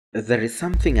There is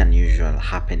something unusual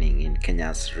happening in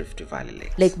Kenya's Rift Valley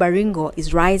lakes. Lake Baringo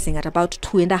is rising at about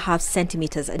 2.5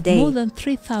 centimeters a day. More than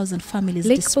 3,000 families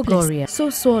Lake displaced. Bogoria, so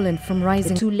swollen from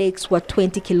rising. The two lakes were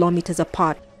 20 kilometers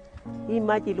apart. Lake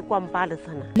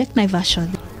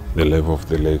Naivasha. The level of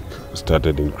the lake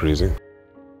started increasing.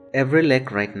 Every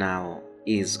lake right now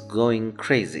is going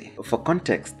crazy. For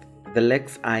context, the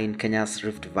lakes are in Kenya's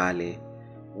Rift Valley,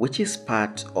 which is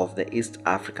part of the East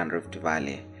African Rift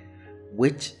Valley,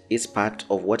 which is part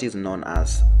of what is known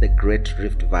as the Great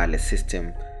Rift Valley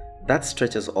system that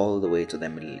stretches all the way to the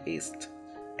Middle East.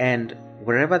 And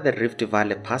wherever the Rift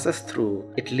Valley passes through,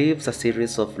 it leaves a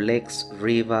series of lakes,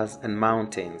 rivers, and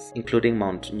mountains, including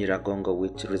Mount Nyiragongo,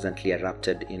 which recently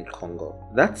erupted in Congo.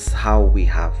 That's how we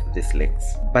have these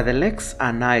lakes. But the lakes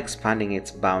are now expanding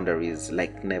its boundaries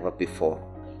like never before.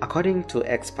 According to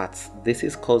experts, this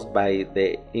is caused by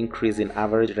the increase in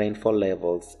average rainfall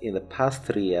levels in the past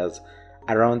 3 years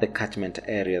around the catchment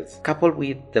areas, coupled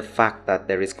with the fact that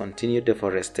there is continued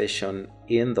deforestation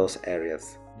in those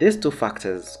areas. These two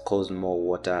factors cause more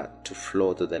water to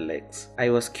flow to the lakes. I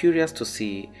was curious to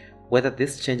see whether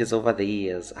these changes over the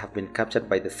years have been captured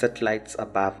by the satellites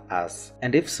above us,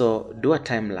 and if so, do a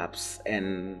time lapse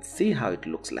and see how it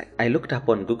looks like. I looked up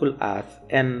on Google Earth,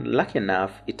 and lucky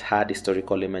enough it had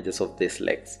historical images of these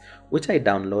lakes, which I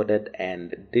downloaded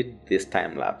and did this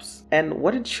time lapse. And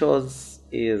what it shows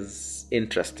is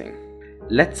interesting.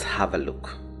 Let's have a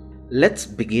look. Let's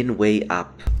begin way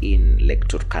up in Lake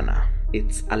Turkana.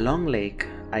 It's a long lake.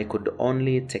 I could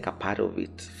only take a part of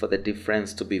it for the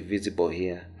difference to be visible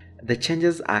here. The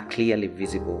changes are clearly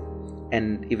visible,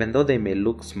 and even though they may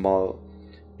look small,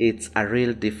 it's a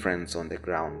real difference on the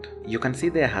ground. You can see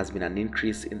there has been an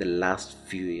increase in the last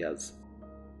few years.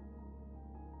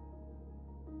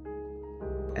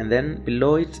 And then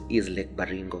below it is Lake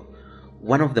Baringo,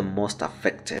 one of the most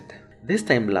affected. This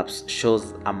time lapse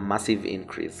shows a massive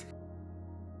increase.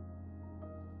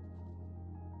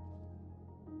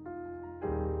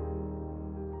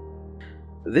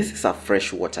 This is a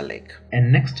freshwater lake,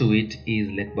 and next to it is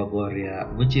Lake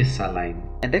Bogoria, which is saline.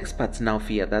 And experts now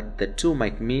fear that the two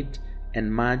might meet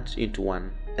and merge into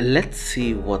one. Let's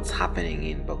see what's happening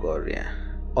in Bogoria.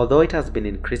 Although it has been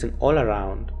increasing all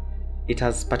around, it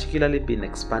has particularly been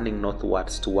expanding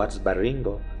northwards towards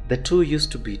Baringo. The two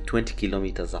used to be 20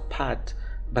 kilometers apart,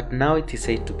 but now it is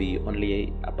said to be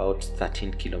only about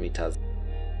 13 kilometers.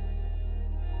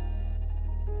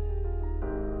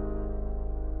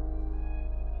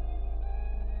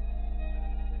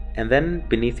 And then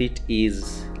beneath it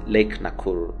is Lake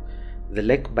Nakuru, the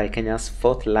lake by Kenya's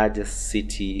fourth largest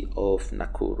city of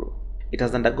Nakuru. It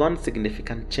has undergone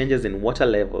significant changes in water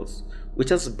levels, which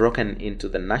has broken into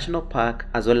the national park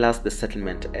as well as the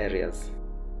settlement areas.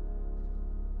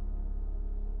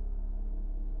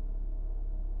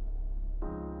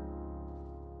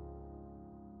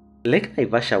 Lake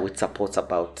Naivasha, which supports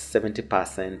about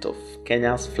 70% of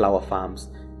Kenya's flower farms,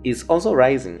 is also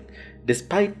rising,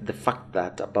 despite the fact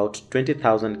that about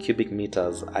 20,000 cubic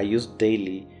meters are used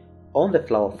daily on the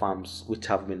flower farms, which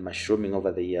have been mushrooming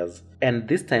over the years, and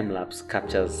this time lapse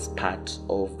captures part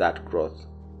of that growth.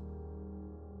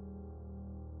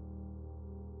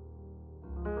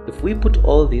 If we put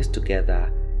all these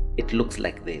together, it looks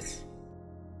like this.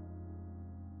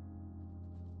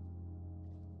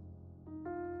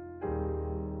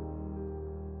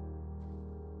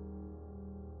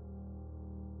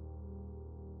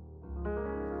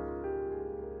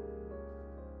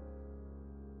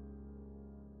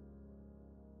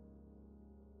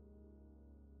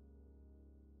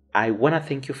 I want to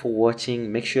thank you for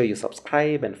watching. Make sure you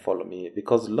subscribe and follow me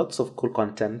because lots of cool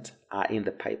content are in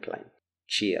the pipeline.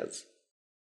 Cheers.